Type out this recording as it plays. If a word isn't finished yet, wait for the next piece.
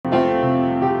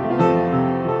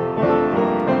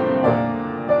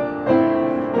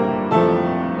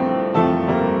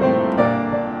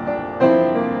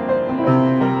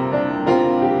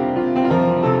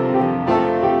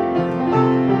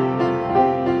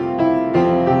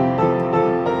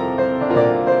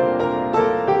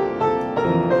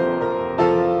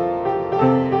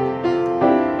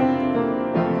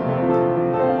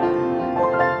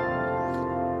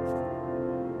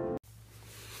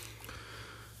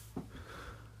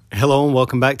Hello and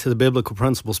welcome back to the Biblical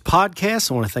Principles Podcast.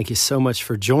 I want to thank you so much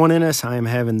for joining us. I am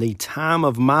having the time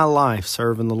of my life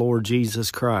serving the Lord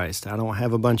Jesus Christ. I don't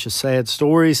have a bunch of sad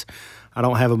stories. I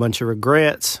don't have a bunch of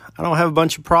regrets. I don't have a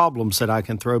bunch of problems that I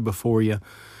can throw before you.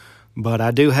 But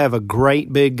I do have a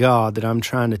great big God that I'm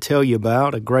trying to tell you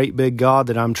about, a great big God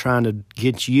that I'm trying to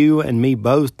get you and me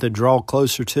both to draw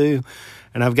closer to.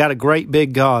 And I've got a great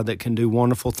big God that can do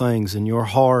wonderful things in your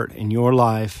heart, in your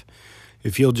life,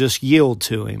 if you'll just yield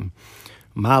to Him.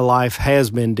 My life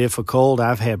has been difficult.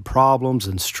 I've had problems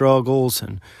and struggles,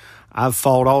 and I've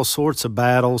fought all sorts of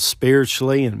battles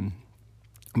spiritually.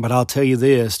 But I'll tell you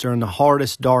this, during the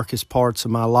hardest, darkest parts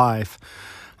of my life,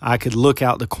 I could look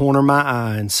out the corner of my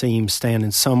eye and see Him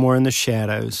standing somewhere in the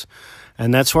shadows.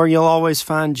 And that's where you'll always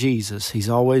find Jesus. He's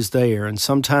always there. And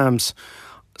sometimes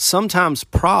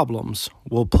problems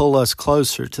will pull us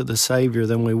closer to the Savior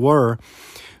than we were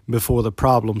before the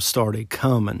problems started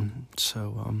coming.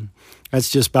 So that's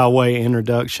just by way of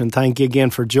introduction. Thank you again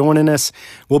for joining us.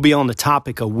 We'll be on the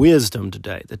topic of wisdom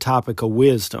today, the topic of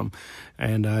wisdom.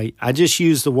 And I just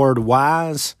used the word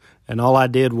wise, and all I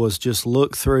did was just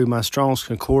look through my Strong's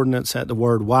Concordance at the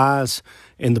word wise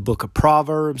in the book of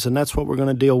Proverbs, and that's what we're going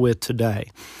to deal with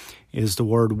today, is the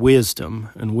word wisdom.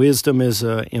 And wisdom is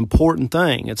an important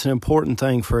thing. It's an important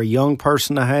thing for a young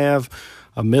person to have,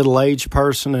 a middle-aged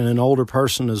person, and an older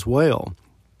person as well,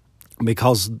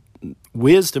 because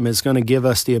wisdom is going to give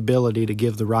us the ability to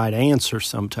give the right answer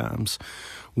sometimes.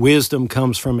 Wisdom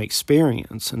comes from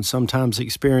experience, and sometimes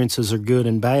experiences are good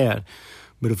and bad.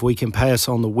 But if we can pass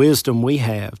on the wisdom we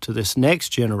have to this next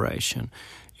generation,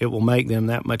 it will make them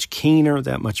that much keener,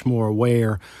 that much more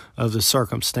aware of the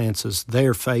circumstances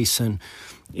they're facing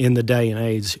in the day and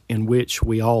age in which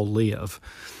we all live.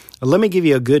 Let me give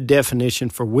you a good definition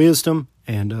for wisdom,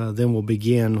 and then we'll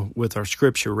begin with our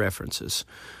scripture references.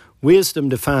 Wisdom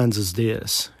defines as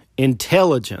this: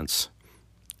 intelligence,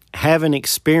 having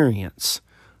experience,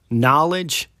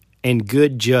 knowledge, and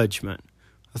good judgment.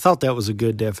 I thought that was a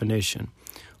good definition.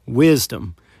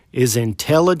 Wisdom is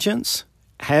intelligence,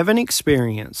 having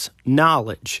experience,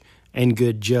 knowledge, and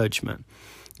good judgment.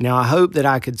 Now, I hope that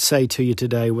I could say to you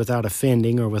today without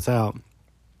offending or without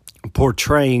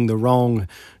portraying the wrong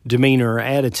demeanor or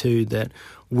attitude that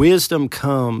wisdom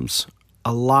comes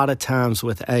a lot of times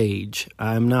with age.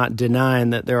 I'm not denying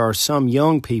that there are some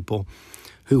young people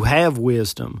who have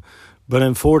wisdom, but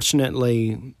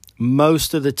unfortunately,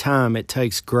 most of the time it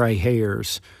takes gray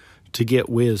hairs to get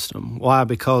wisdom. Why?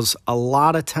 Because a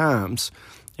lot of times,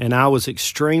 and I was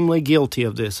extremely guilty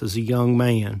of this as a young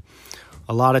man,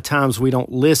 a lot of times we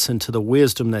don't listen to the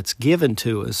wisdom that's given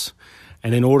to us.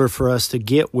 And in order for us to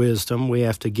get wisdom, we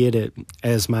have to get it,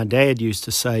 as my dad used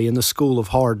to say, in the school of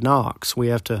hard knocks. We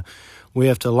have to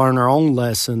learn our own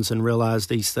lessons and realize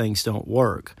these things don't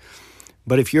work.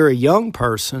 But if you're a young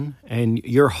person and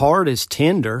your heart is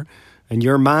tender and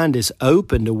your mind is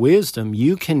open to wisdom,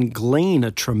 you can glean a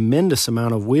tremendous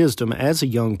amount of wisdom as a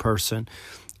young person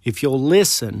if you'll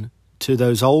listen to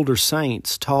those older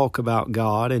saints talk about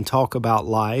God and talk about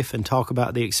life and talk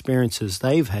about the experiences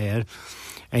they've had.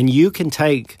 And you can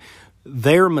take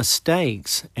their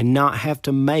mistakes and not have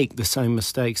to make the same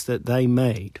mistakes that they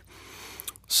made.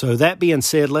 So that being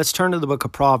said, let's turn to the book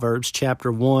of Proverbs, chapter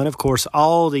 1. Of course,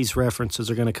 all these references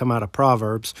are going to come out of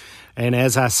Proverbs. And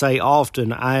as I say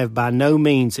often, I have by no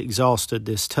means exhausted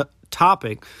this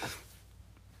topic,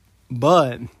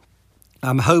 but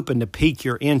I'm hoping to pique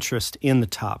your interest in the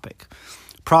topic.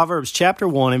 Proverbs chapter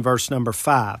 1 and verse number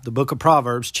 5. The book of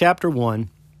Proverbs, chapter 1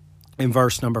 and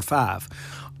verse number 5.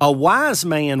 A wise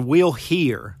man will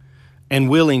hear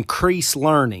and will increase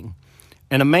learning,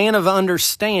 and a man of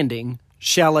understanding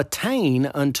shall attain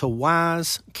unto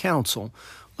wise counsel.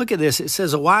 Look at this. It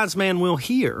says a wise man will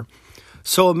hear.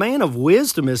 So a man of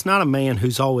wisdom is not a man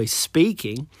who's always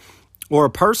speaking, or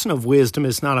a person of wisdom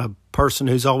is not a person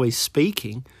who's always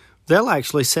speaking. They'll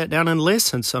actually sit down and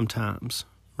listen sometimes.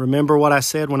 Remember what I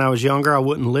said when I was younger? I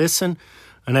wouldn't listen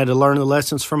and had to learn the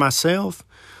lessons for myself.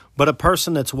 But a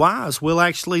person that's wise will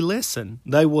actually listen.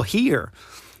 They will hear.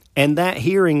 And that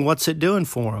hearing, what's it doing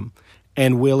for them?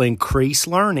 And will increase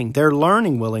learning. Their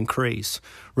learning will increase.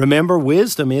 Remember,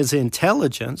 wisdom is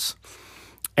intelligence,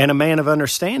 and a man of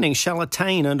understanding shall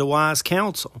attain unto wise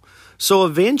counsel. So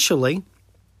eventually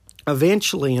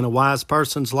in a wise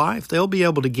person's life, they'll be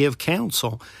able to give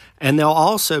counsel, and they'll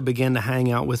also begin to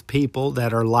hang out with people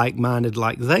that are like-minded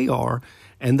like they are,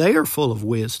 and they are full of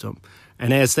wisdom.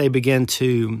 And as they begin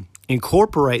to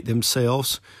incorporate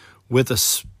themselves with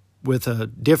a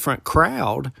different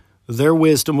crowd, their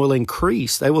wisdom will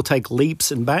increase. They will take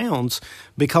leaps and bounds.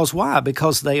 Because why?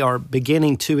 Because they are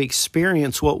beginning to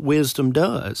experience what wisdom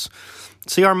does.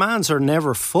 See, our minds are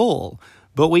never full,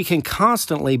 but we can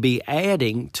constantly be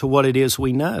adding to what it is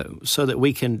we know so that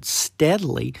we can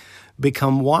steadily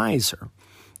become wiser.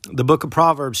 The book of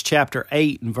Proverbs chapter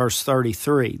 8 and verse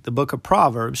 33. The book of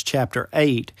Proverbs chapter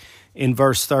 8 in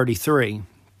verse 33.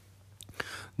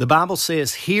 The Bible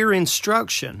says, "Hear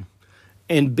instruction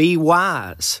and be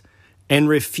wise, and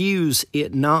refuse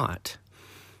it not."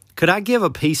 Could I give a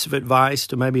piece of advice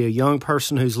to maybe a young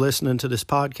person who's listening to this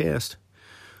podcast?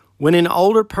 When an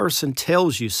older person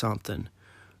tells you something,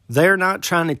 they're not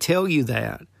trying to tell you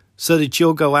that so that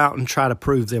you'll go out and try to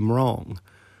prove them wrong.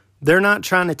 They're not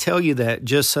trying to tell you that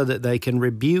just so that they can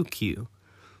rebuke you.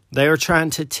 They are trying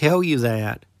to tell you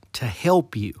that to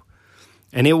help you.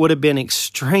 And it would have been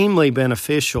extremely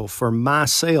beneficial for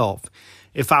myself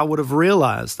if I would have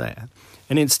realized that.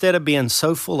 And instead of being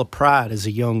so full of pride as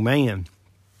a young man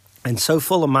and so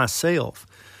full of myself,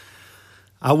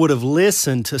 I would have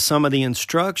listened to some of the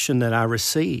instruction that I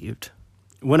received.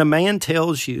 When a man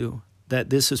tells you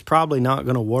that this is probably not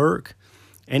going to work,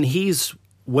 and he's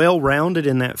well-rounded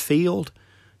in that field,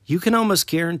 you can almost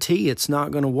guarantee it's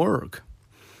not going to work.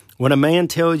 When a man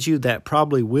tells you that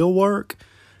probably will work,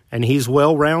 and he's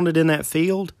well-rounded in that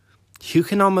field, you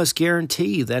can almost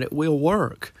guarantee that it will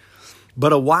work.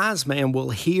 But a wise man will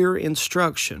hear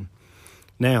instruction.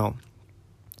 Now,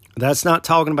 that's not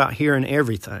talking about hearing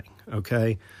everything,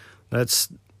 okay? That's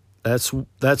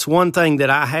one thing that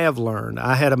I have learned.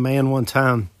 I had a man one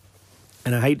time,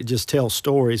 and I hate to just tell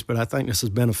stories, but I think this is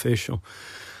beneficial.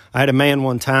 I had a man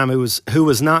one time who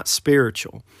was not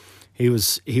spiritual. He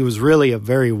was really a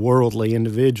very worldly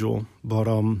individual, but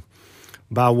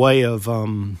by way of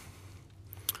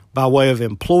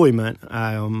employment,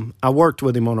 I worked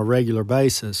with him on a regular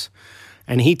basis,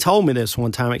 and he told me this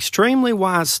one time. Extremely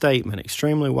wise statement.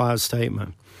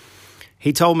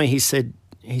 He told me, he said,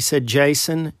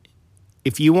 "Jason,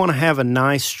 if you want to have a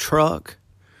nice truck,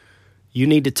 you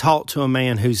need to talk to a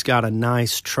man who's got a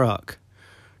nice truck.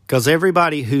 Because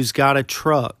everybody who's got a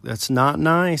truck that's not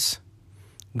nice,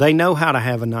 they know how to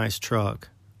have a nice truck,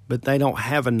 but they don't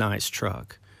have a nice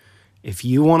truck. If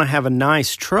you want to have a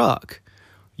nice truck,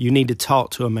 you need to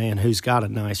talk to a man who's got a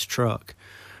nice truck."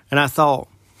 And I thought,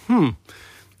 and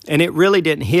it really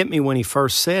didn't hit me when he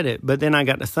first said it, but then I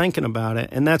got to thinking about it,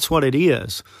 and that's what it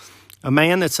is. A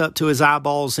man that's up to his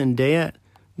eyeballs in debt,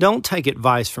 don't take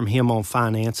advice from him on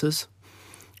finances.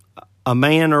 A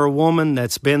man or a woman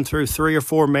that's been through 3 or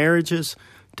 4 marriages,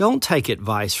 don't take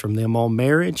advice from them on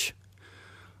marriage.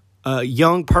 A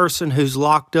young person who's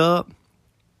locked up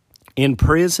in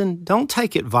prison, don't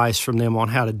take advice from them on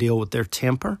how to deal with their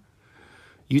temper.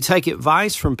 You take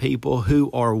advice from people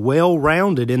who are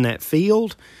well-rounded in that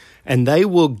field, and they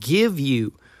will give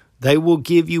you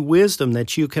wisdom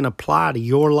that you can apply to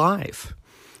your life.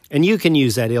 And you can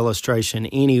use that illustration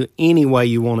any way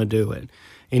you want to do it.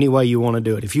 Any way you want to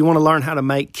do it. If you want to learn how to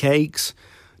make cakes,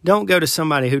 don't go to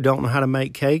somebody who don't know how to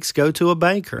make cakes. Go to a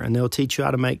baker, and they'll teach you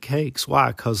how to make cakes.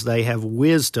 Why? Because they have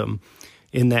wisdom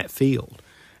in that field.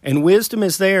 And wisdom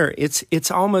is there.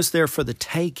 It's almost there for the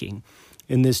taking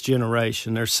in this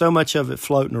generation. There's so much of it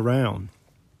floating around.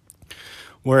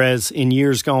 Whereas in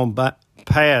years gone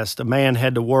past, a man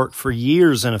had to work for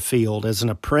years in a field as an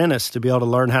apprentice to be able to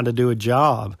learn how to do a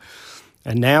job.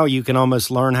 And now you can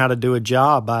almost learn how to do a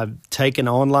job by taking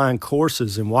online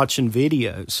courses and watching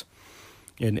videos.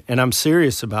 And I'm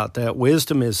serious about that.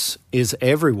 Wisdom is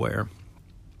everywhere.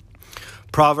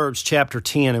 Proverbs chapter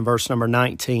 10 and verse number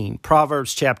 19.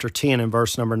 Proverbs chapter 10 and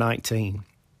verse number 19.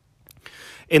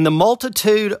 "In the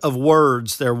multitude of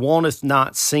words there wanteth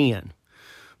not sin,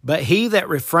 but he that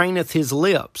refraineth his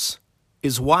lips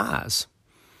is wise."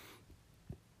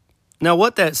 Now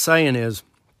what that's saying is,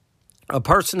 a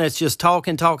person that's just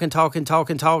talking,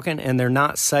 and they're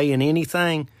not saying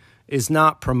anything is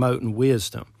not promoting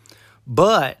wisdom.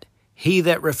 But he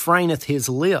that refraineth his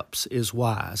lips is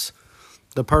wise.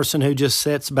 The person who just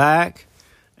sits back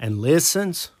and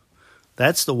listens,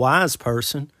 that's the wise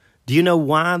person. Do you know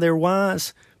why they're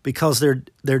wise? Because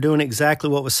they're doing exactly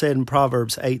what was said in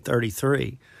Proverbs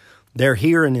 8:33. They're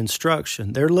hearing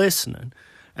instruction. They're listening.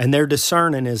 And they're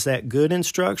discerning, is that good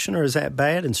instruction or is that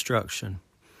bad instruction?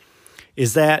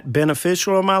 Is that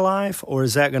beneficial in my life, or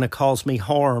is that going to cause me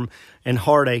harm and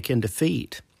heartache and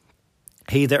defeat?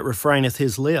 He that refraineth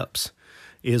his lips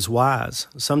is wise.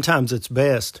 Sometimes it's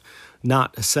best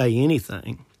not to say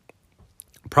anything.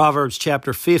 Proverbs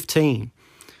chapter 15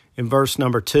 in verse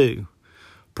number 2.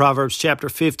 Proverbs chapter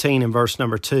 15 and verse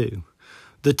number 2.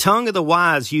 "The tongue of the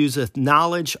wise useth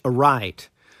knowledge aright,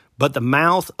 But the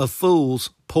mouth of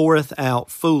fools poureth out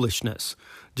foolishness.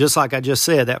 Just like I just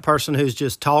said, that person who's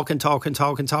just talking,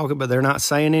 but they're not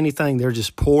saying anything, they're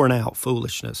just pouring out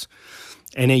foolishness.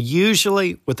 And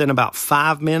usually within about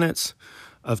 5 minutes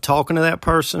of talking to that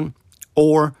person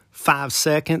or 5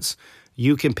 seconds,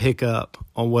 you can pick up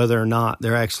on whether or not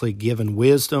they're actually giving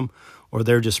wisdom or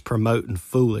they're just promoting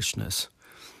foolishness.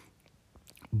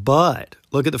 But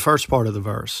look at the first part of the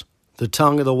verse. The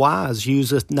tongue of the wise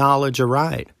useth knowledge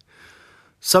aright.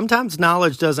 Sometimes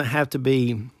knowledge doesn't have to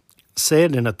be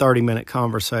said in a 30-minute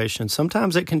conversation.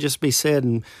 Sometimes it can just be said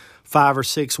in 5 or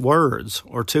 6 words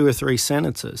or 2 or 3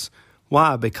 sentences.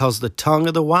 Why? Because the tongue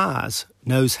of the wise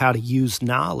knows how to use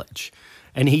knowledge,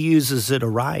 and he uses it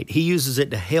aright. He uses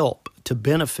it to help, to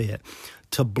benefit,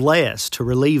 to bless, to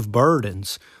relieve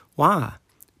burdens. Why?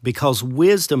 Because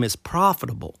wisdom is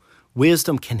profitable.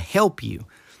 Wisdom can help you.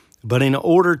 But in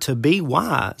order to be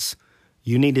wise,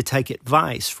 you need to take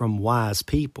advice from wise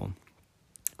people.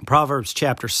 Proverbs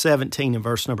chapter 17 and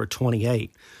verse number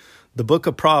 28. The book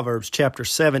of Proverbs chapter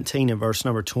 17 and verse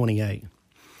number 28.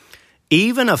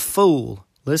 Even a fool,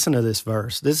 listen to this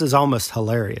verse. This is almost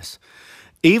hilarious.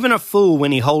 Even a fool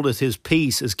when he holdeth his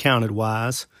peace is counted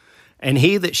wise, and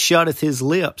he that shutteth his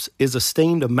lips is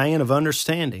esteemed a man of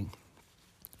understanding.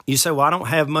 You say, well, I don't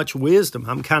have much wisdom.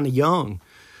 I'm kind of young.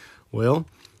 Well,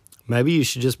 maybe you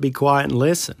should just be quiet and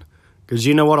listen. Because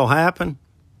you know what will happen?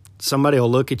 Somebody will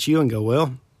look at you and go,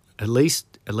 well, at least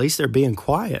they're being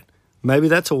quiet. Maybe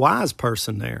that's a wise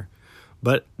person there.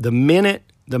 But the minute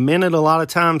a lot of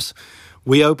times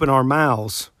we open our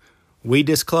mouths, we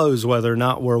disclose whether or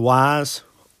not we're wise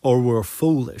or we're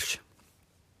foolish.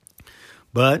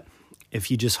 But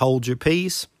if you just hold your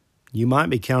peace, you might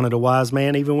be counted a wise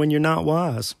man even when you're not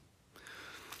wise.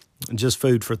 Just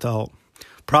food for thought.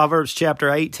 Proverbs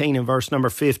chapter 18 and verse number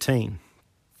 15.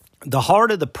 The heart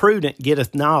of the prudent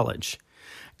getteth knowledge,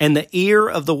 and the ear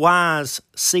of the wise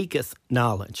seeketh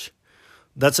knowledge.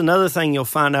 That's another thing you'll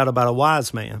find out about a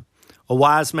wise man. A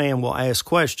wise man will ask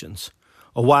questions.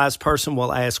 A wise person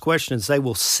will ask questions. They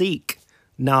will seek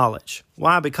knowledge.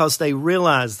 Why? Because they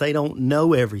realize they don't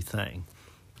know everything.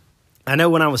 I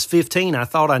know when I was 15, I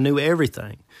thought I knew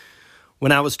everything.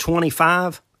 When I was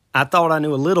 25, I thought I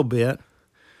knew a little bit.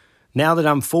 Now that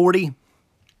I'm 40,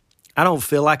 I don't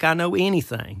feel like I know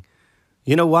anything.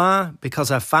 You know why?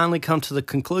 Because I finally come to the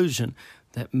conclusion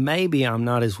that maybe I'm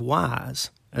not as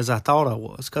wise as I thought I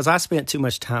was, because I spent too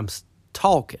much time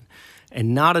talking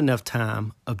and not enough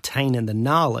time obtaining the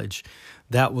knowledge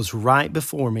that was right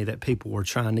before me that people were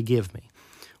trying to give me.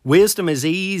 Wisdom is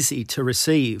easy to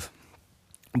receive,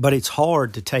 but it's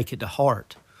hard to take it to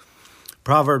heart.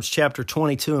 Proverbs chapter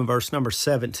 22 and verse number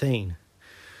 17.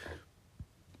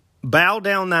 Bow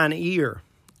down thine ear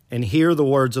and hear the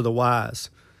words of the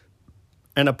wise,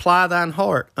 and apply thine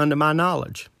heart unto my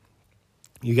knowledge.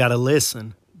 You got to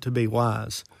listen to be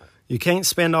wise. You can't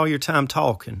spend all your time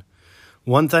talking.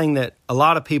 One thing that a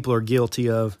lot of people are guilty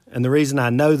of, and the reason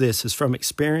I know this is from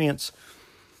experience,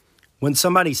 when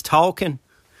somebody's talking,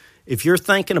 if you're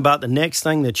thinking about the next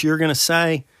thing that you're going to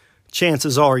say,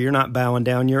 chances are you're not bowing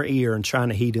down your ear and trying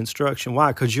to heed instruction.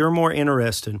 Why? Because you're more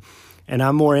interested, and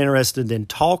I'm more interested in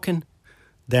talking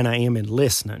than I am in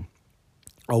listening.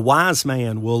 A wise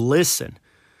man will listen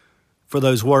for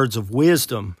those words of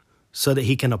wisdom so that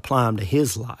he can apply them to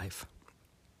his life.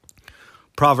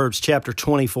 Proverbs chapter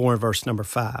 24 and verse number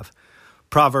 5.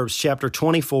 Proverbs chapter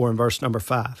 24 and verse number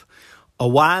 5. A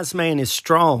wise man is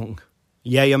strong,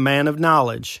 yea, a man of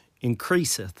knowledge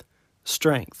increaseth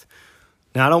strength.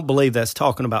 Now, I don't believe that's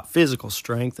talking about physical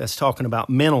strength. That's talking about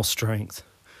mental strength.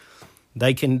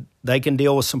 They can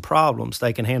deal with some problems.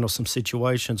 They can handle some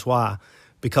situations. Why?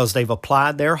 Because they've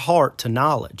applied their heart to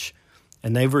knowledge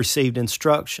and they've received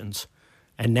instructions.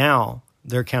 And now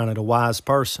they're counted a wise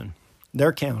person.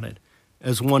 They're counted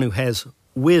as one who has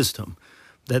wisdom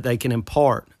that they can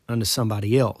impart unto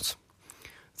somebody else.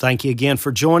 Thank you again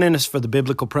for joining us for the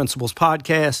Biblical Principles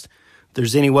Podcast. If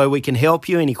there's any way we can help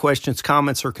you, any questions,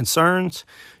 comments, or concerns,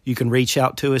 you can reach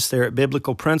out to us there at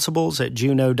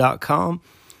biblicalprinciples@juno.com.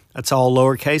 That's all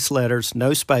lowercase letters,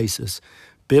 no spaces,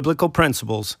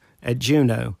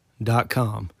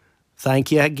 biblicalprinciples@juno.com.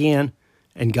 Thank you again,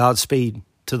 and Godspeed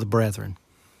to the brethren.